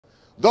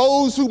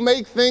Those who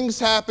make things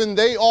happen,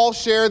 they all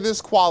share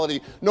this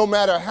quality. No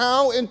matter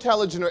how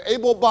intelligent or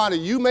able-bodied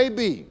you may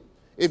be,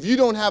 if you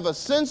don't have a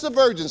sense of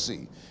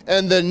urgency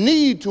and the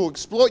need to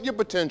exploit your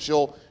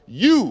potential,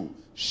 you,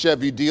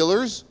 Chevy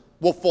dealers,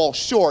 will fall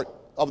short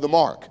of the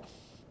mark.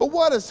 But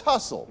what is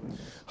hustle?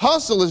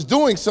 Hustle is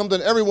doing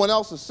something everyone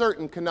else is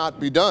certain cannot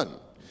be done.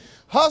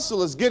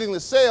 Hustle is getting the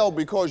sale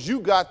because you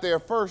got there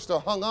first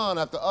or hung on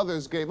after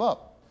others gave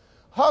up.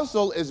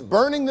 Hustle is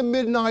burning the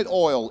midnight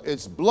oil.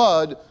 It's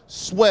blood,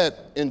 sweat,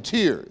 and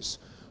tears.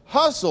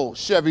 Hustle,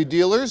 Chevy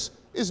dealers,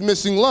 is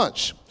missing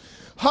lunch.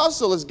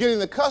 Hustle is getting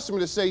the customer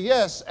to say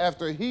yes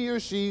after he or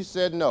she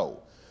said no.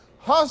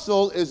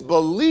 Hustle is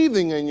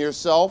believing in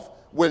yourself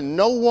when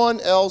no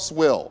one else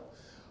will.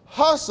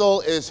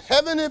 Hustle is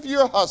heaven if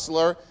you're a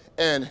hustler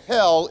and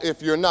hell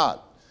if you're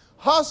not.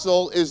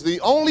 Hustle is the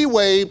only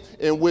way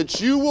in which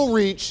you will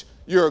reach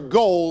your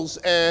goals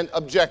and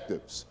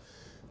objectives.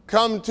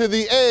 Come to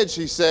the edge,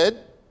 he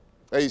said.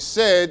 They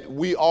said,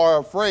 we are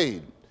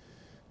afraid.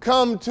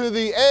 Come to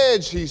the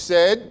edge, he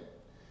said.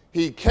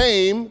 He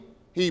came,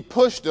 he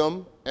pushed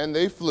them, and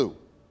they flew.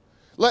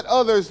 Let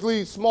others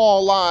lead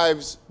small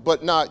lives,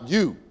 but not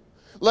you.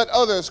 Let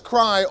others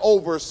cry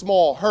over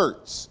small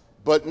hurts,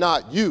 but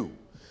not you.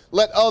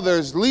 Let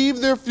others leave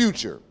their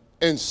future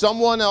in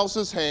someone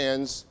else's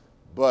hands,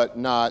 but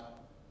not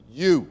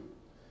you.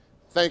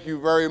 Thank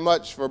you very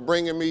much for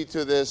bringing me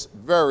to this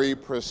very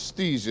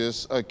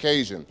prestigious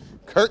occasion.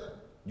 Kurt,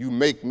 you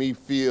make me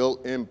feel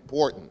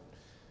important.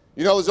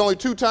 You know, there's only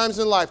 2 times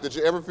in life that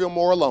you ever feel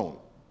more alone.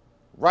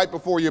 Right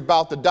before you're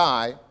about to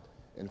die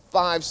and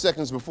 5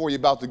 seconds before you're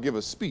about to give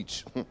a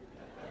speech.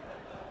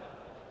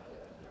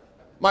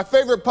 My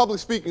favorite public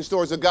speaking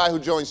story is a guy who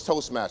joins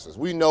Toastmasters.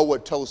 We know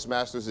what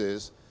Toastmasters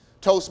is.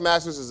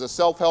 Toastmasters is a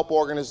self-help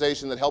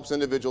organization that helps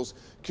individuals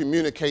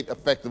communicate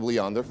effectively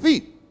on their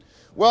feet.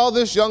 Well,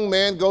 this young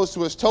man goes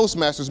to his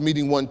Toastmasters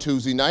meeting one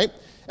Tuesday night,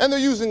 and they're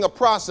using a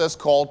process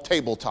called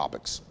table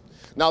topics.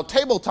 Now,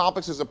 table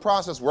topics is a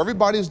process where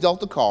everybody is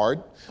dealt a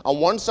card.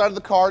 On one side of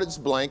the card, it's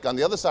blank. On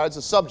the other side, it's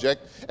a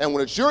subject. And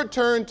when it's your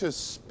turn to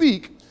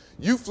speak,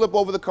 you flip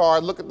over the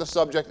card, look at the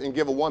subject, and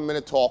give a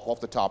 1-minute talk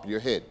off the top of your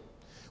head.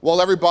 Well,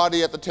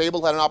 everybody at the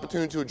table had an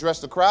opportunity to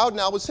address the crowd.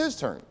 Now it's his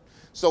turn.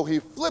 So he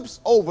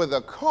flips over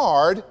the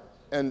card,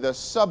 and the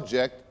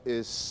subject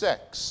is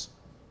sex.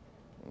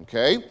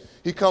 Okay?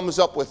 He comes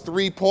up with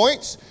 3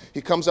 points.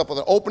 He comes up with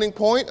an opening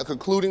point, a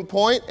concluding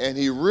point, and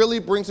he really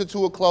brings it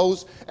to a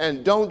close.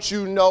 And don't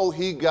you know,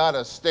 he got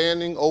a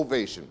standing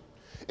ovation.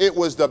 It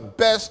was the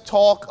best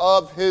talk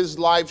of his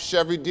life,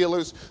 Chevy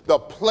dealers. The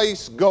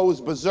place goes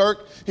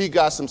berserk. He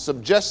got some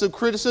suggestive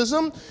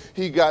criticism.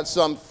 He got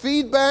some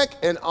feedback,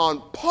 and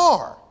on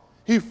par,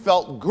 he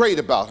felt great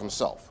about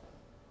himself.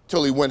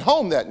 Till he went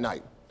home that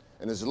night,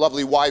 and his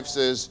lovely wife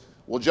says,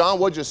 well, John,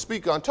 what'd you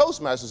speak on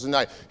Toastmasters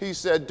tonight? He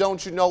said,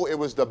 don't you know it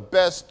was the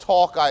best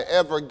talk I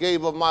ever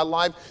gave of my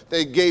life?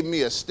 They gave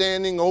me a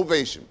standing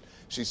ovation.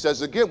 She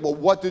says again, well,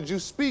 what did you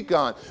speak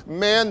on?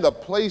 Man, the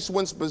place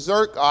went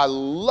berserk. I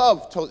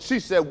love Toast.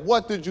 She said,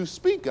 what did you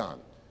speak on?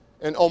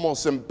 And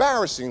almost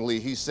embarrassingly,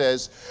 he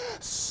says,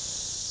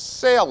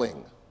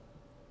 sailing.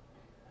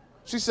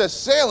 She says,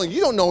 sailing? You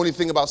don't know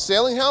anything about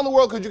sailing. How in the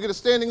world could you get a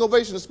standing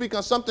ovation to speak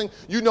on something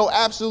you know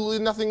absolutely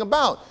nothing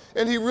about?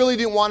 And he really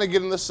didn't want to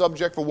get in the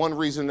subject for one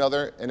reason or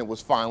another, and it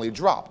was finally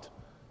dropped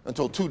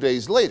until 2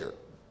 days later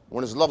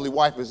when his lovely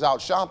wife is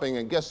out shopping,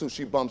 and guess who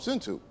she bumps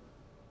into?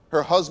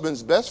 Her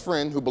husband's best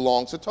friend who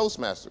belongs to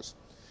Toastmasters.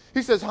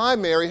 He says, hi,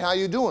 Mary, how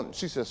you doing?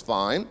 She says,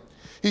 fine.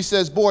 He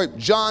says, boy,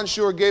 John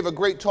sure gave a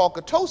great talk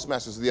at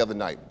Toastmasters the other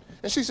night.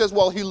 And she says,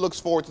 well, he looks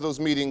forward to those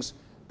meetings.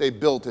 They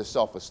build his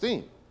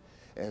self-esteem.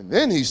 And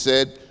then he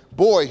said,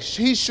 boy,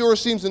 he sure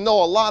seems to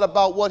know a lot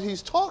about what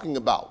he's talking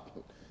about.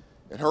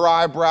 And her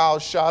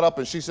eyebrows shot up,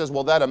 and she says,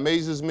 well, that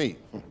amazes me.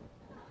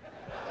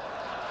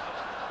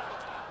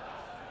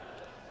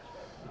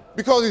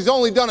 Because he's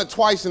only done it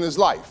twice in his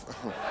life.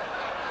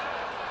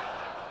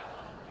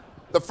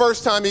 The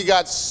first time he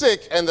got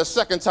sick, and the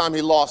second time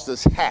he lost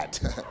his hat.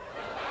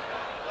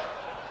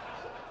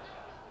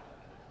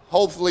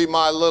 Hopefully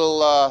my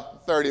little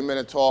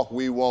 30-minute talk,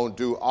 we won't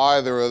do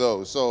either of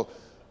those. So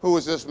who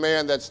is this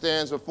man that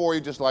stands before you?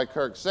 Just like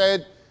Kirk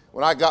said,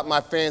 when I got my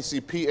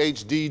fancy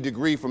PhD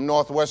degree from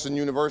Northwestern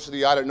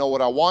University, I didn't know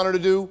what I wanted to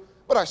do,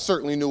 but I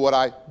certainly knew what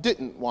I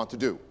didn't want to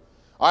do.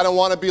 I don't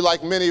want to be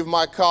like many of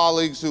my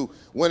colleagues who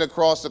went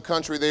across the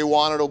country. They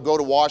wanted to go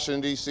to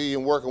Washington, D.C.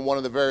 and work in one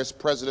of the various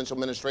presidential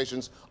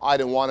administrations. I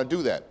didn't want to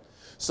do that.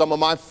 Some of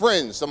my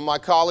friends, some of my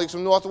colleagues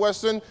from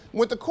Northwestern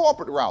went the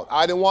corporate route.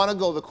 I didn't want to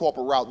go the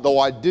corporate route, though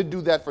I did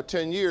do that for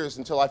 10 years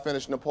until I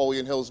finished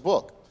Napoleon Hill's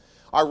book.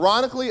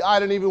 Ironically, I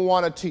didn't even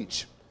want to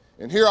teach.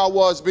 And here I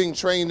was being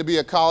trained to be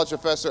a college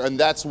professor, and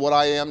that's what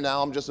I am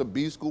now. I'm just a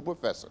B-school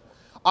professor.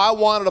 I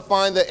wanted to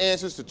find the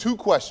answers to 2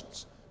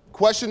 questions.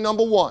 Question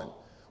number 1,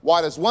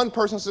 why does one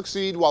person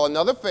succeed while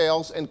another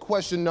fails? And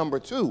question number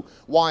 2,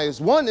 why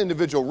is one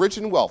individual rich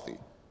and wealthy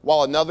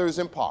while another is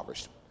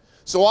impoverished?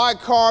 So I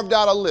carved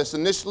out a list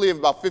initially of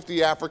about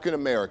 50 African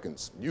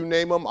Americans. You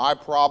name them, I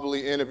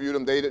probably interviewed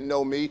them. They didn't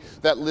know me.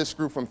 That list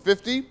grew from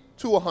 50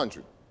 to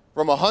 100,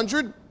 from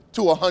 100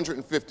 to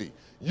 150.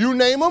 You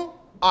name them,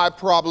 I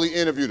probably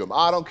interviewed them.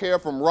 I don't care,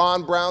 from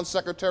Ron Brown,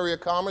 Secretary of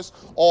Commerce,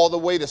 all the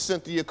way to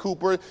Cynthia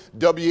Cooper,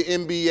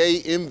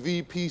 WNBA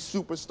MVP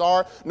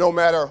superstar. No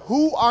matter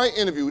who I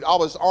interviewed, I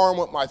was armed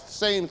with my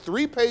same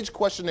 3-page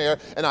questionnaire,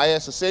 and I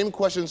asked the same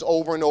questions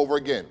over and over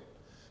again.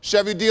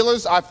 Chevy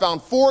dealers, I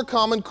found 4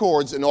 common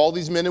chords in all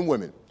these men and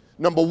women.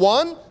 Number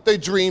 1, they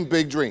dreamed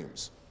big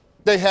dreams.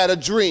 They had a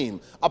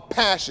dream, a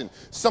passion,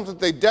 something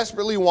they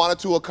desperately wanted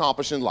to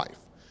accomplish in life.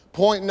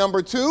 Point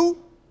number 2,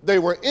 they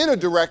were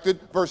inner-directed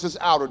versus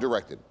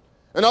outer-directed.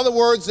 In other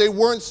words, they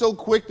weren't so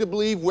quick to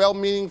believe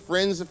well-meaning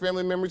friends and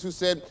family members who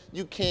said,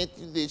 you can't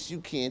do this, you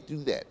can't do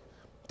that.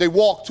 They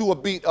walked to a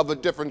beat of a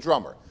different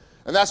drummer.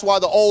 And that's why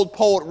the old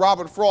poet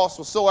Robert Frost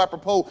was so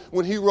apropos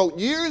when he wrote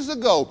years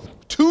ago,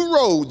 2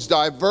 roads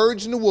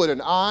diverge in the wood,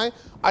 and I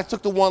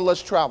took the one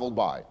less traveled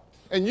by.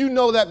 And you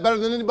know that better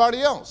than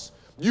anybody else.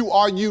 You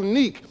are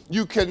unique.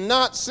 You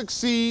cannot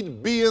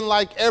succeed being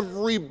like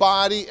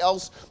everybody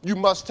else. You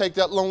must take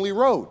that lonely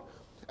road.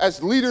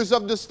 As leaders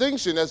of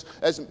distinction, as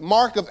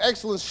mark of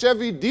excellence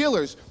Chevy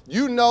dealers,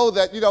 you know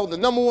that the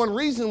 #1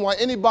 reason why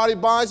anybody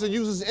buys or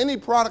uses any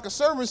product or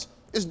service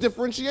is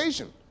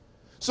differentiation.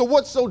 So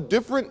what's so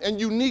different and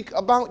unique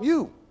about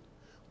you?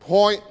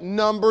 Point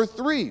number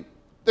 3,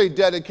 they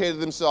dedicated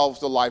themselves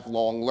to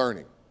lifelong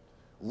learning.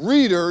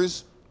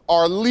 Readers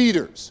are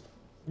leaders.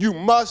 You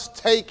must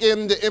take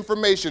in the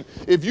information.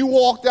 If you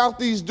walked out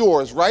these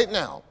doors right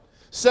now,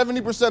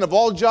 70% of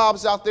all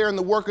jobs out there in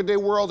the workaday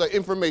world are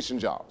information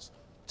jobs.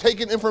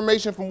 Taking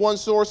information from one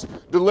source,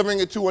 delivering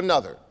it to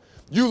another.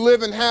 You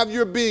live and have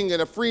your being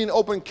in a free and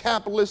open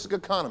capitalistic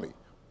economy.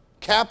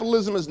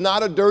 Capitalism is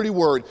not a dirty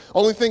word.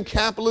 Only thing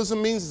capitalism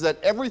means is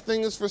that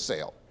everything is for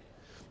sale.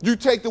 You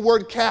take the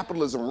word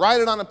capitalism, write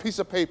it on a piece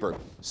of paper,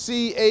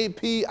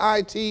 C-A-P-I-T-A-L-I-S-M.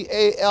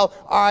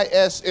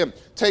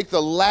 Take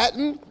the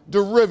Latin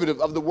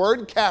derivative of the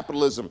word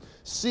capitalism,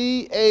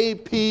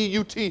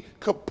 C-A-P-U-T,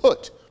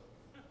 kaput.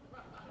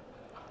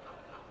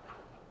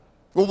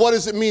 Well, what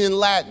does it mean in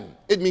Latin?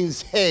 It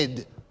means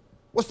head.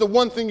 What's the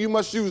one thing you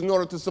must use in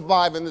order to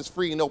survive in this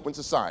free and open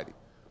society?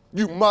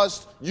 You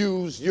must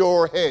use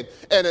your head.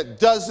 And it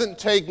doesn't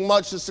take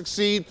much to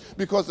succeed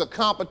because the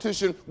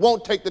competition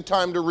won't take the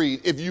time to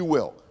read, if you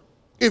will.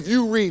 If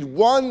you read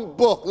one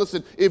book,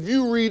 listen, if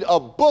you read a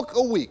book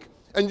a week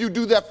and you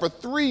do that for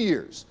 3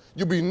 years,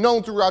 you'll be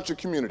known throughout your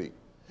community.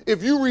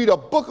 If you read a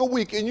book a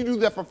week and you do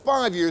that for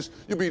 5 years,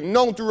 you'll be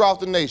known throughout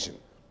the nation.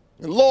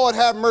 And Lord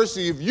have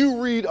mercy, if you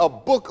read a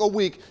book a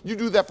week, you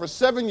do that for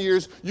 7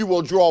 years, you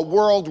will draw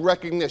world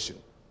recognition.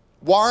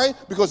 Why?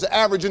 Because the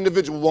average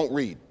individual won't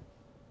read.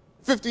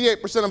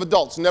 58% of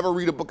adults never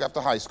read a book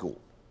after high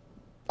school.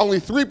 Only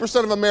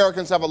 3% of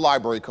Americans have a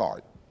library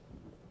card.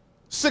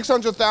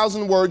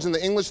 600,000 words in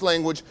the English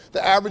language,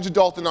 the average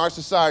adult in our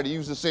society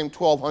uses the same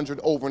 1,200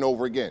 over and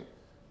over again.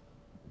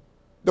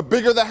 The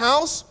bigger the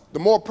house, the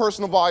more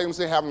personal volumes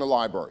they have in the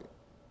library.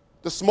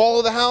 The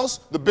smaller the house,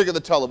 the bigger the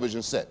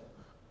television set.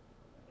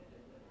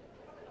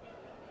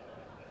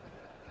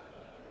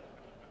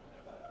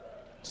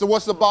 So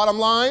what's the bottom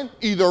line?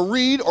 Either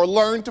read or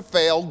learn to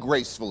fail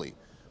gracefully.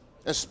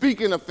 And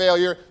speaking of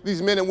failure,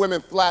 these men and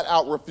women flat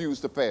out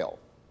refuse to fail.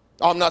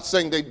 I'm not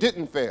saying they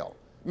didn't fail.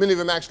 Many of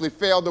them actually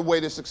failed their way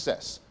to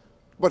success.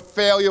 But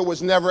failure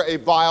was never a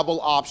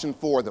viable option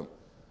for them.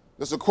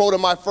 There's a quote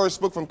in my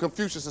first book from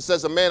Confucius that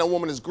says, a man or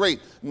woman is great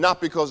not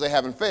because they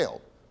haven't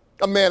failed.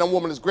 A man or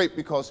woman is great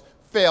because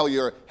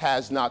failure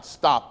has not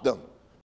stopped them.